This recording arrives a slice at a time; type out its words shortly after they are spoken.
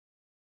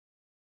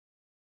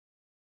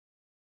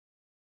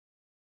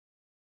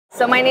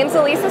So my name's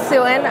Alisa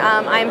Suen.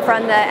 I'm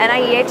from the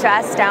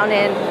NIEHS down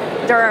in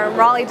Durham,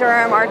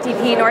 Raleigh-Durham,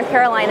 RTP, North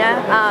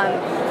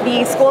Carolina.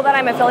 The school that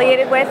I'm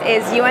affiliated with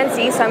is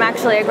UNC, so I'm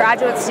actually a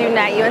graduate student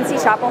at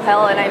UNC Chapel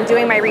Hill, and I'm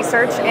doing my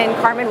research in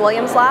Carmen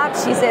Williams' lab.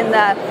 She's in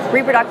the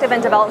Reproductive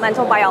and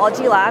Developmental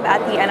Biology lab at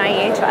the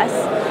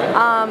NIEHS.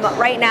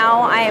 Right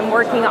now I am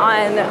working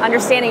on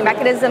understanding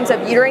mechanisms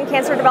of uterine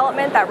cancer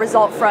development that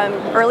result from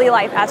early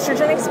life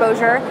estrogen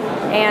exposure,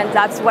 and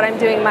that's what I'm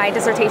doing my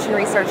dissertation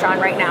research on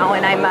right now,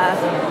 and I'm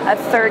a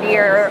third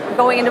year,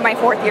 going into my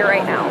fourth year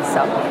right now.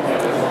 So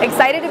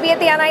excited to be at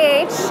the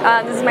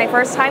NIH. This is my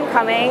first time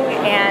coming,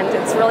 and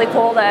it's really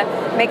cool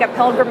to make a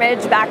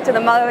pilgrimage back to the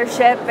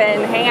mothership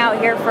and hang out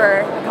here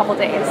for a couple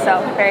days,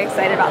 so very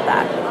excited about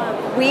that.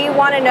 We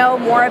want to know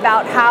more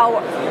about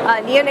how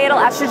neonatal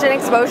estrogen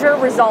exposure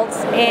results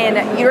in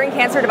uterine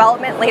cancer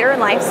development later in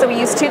life. So we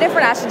use two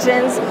different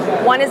estrogens.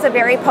 One is a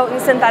very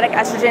potent synthetic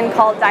estrogen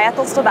called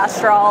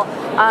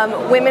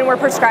diethylstilbestrol. Women were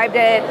prescribed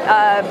it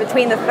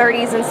between the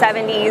 30s and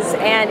 70s,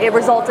 and it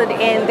resulted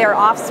in their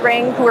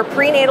offspring who were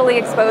prenatally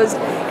exposed.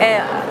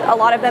 A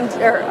lot of them,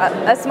 or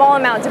a small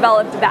amount,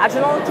 developed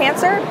vaginal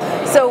cancer.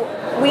 So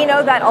we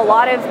know that a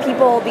lot of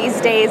people these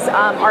days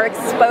are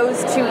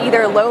exposed to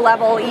either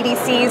low-level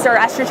EDCs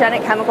or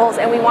estrogenic chemicals,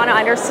 and we want to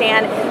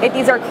understand if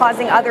these are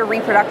causing other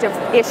reproductive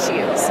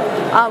issues,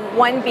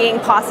 one being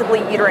possibly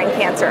uterine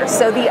cancer.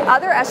 So the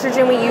other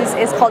estrogen we use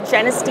is called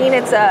genistein.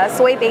 It's a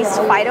soy-based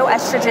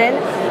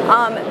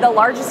phytoestrogen. The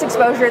largest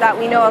exposure that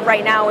we know of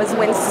right now is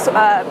when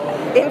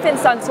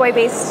infants on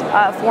soy-based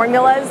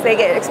formulas, they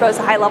get exposed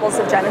to high levels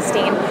of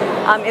genistein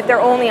if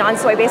they're only on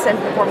soy-based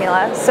infant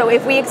formula. So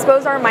if we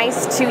expose our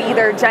mice to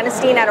either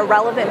genistein at a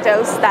relevant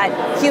dose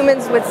that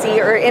humans would see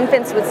or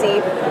infants would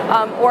see,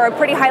 or a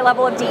pretty high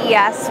level of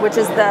DES, which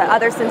is the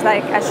other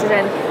synthetic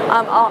estrogen,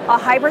 a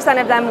high percent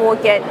of them will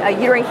get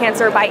uterine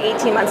cancer by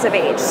 18 months of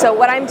age. So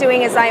what I'm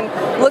doing is I'm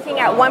looking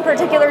at one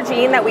particular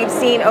gene that we've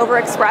seen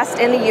overexpressed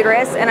in the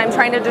uterus, and I'm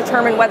trying to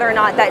determine whether or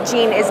not that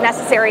gene is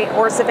necessary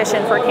or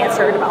sufficient for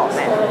cancer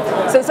development.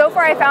 So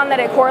far I found that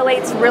it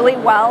correlates really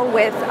well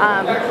with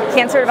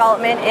cancer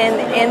development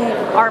in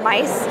our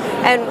mice.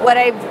 And what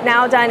I've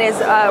now done is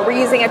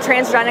we're using a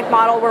transgenic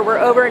model where we're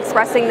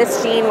overexpressing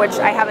this gene, which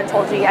I haven't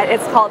told you yet.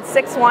 It's called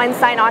 6-1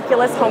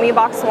 Synoculus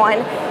homeobox 1.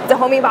 It's a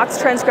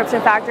homeobox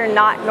transcription factor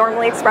not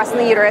normally expressed in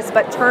the uterus,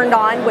 but turned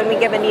on when we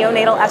give a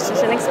neonatal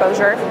estrogen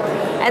exposure.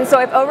 And so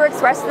I've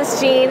overexpressed this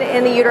gene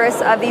in the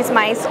uterus of these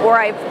mice, or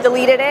I've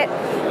deleted it,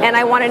 and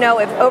I want to know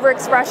if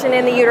overexpression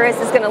in the uterus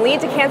is going to lead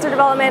to cancer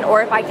development,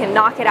 or if I can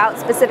knock it out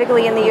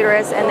specifically in the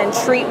uterus and then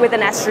treat with an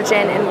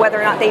estrogen, and whether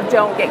or not they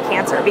don't get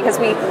cancer, because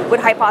we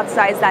would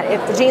hypothesize that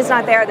if the gene's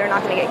not there, they're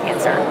not going to get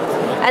cancer.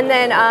 And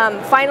then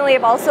finally,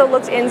 I've also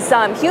looked in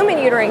some human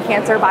uterine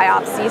cancer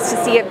biopsies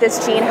to see if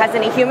this gene has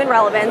any human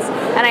relevance,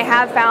 and I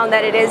have found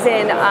that it is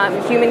in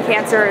human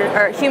cancer,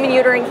 or human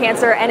uterine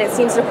cancer, and it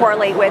seems to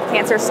correlate with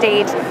cancer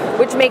stage,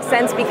 which makes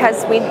sense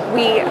because we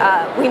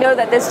know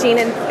that this gene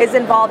is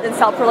involved in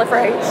cell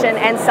proliferation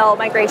and cell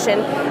migration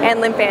and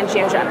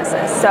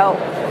lymphangiogenesis. So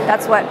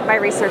that's what my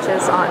research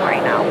is on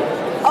right now.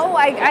 Oh,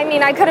 I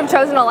mean, I could have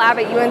chosen a lab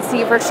at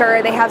UNC for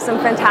sure. They have some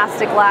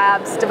fantastic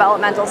labs,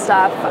 developmental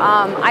stuff.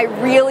 I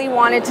really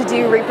wanted to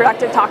do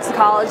reproductive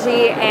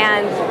toxicology,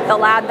 and the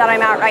lab that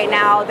I'm at right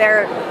now,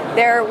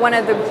 they're one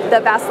of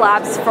the best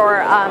labs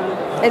for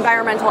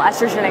environmental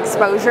estrogen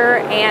exposure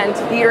and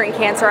uterine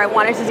cancer. I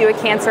wanted to do a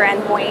cancer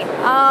endpoint.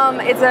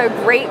 It's a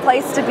great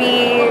place to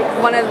be,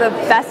 one of the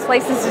best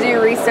places to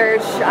do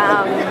research.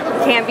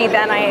 Can't beat the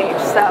NIH,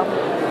 so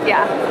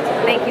yeah,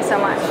 thank you so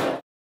much.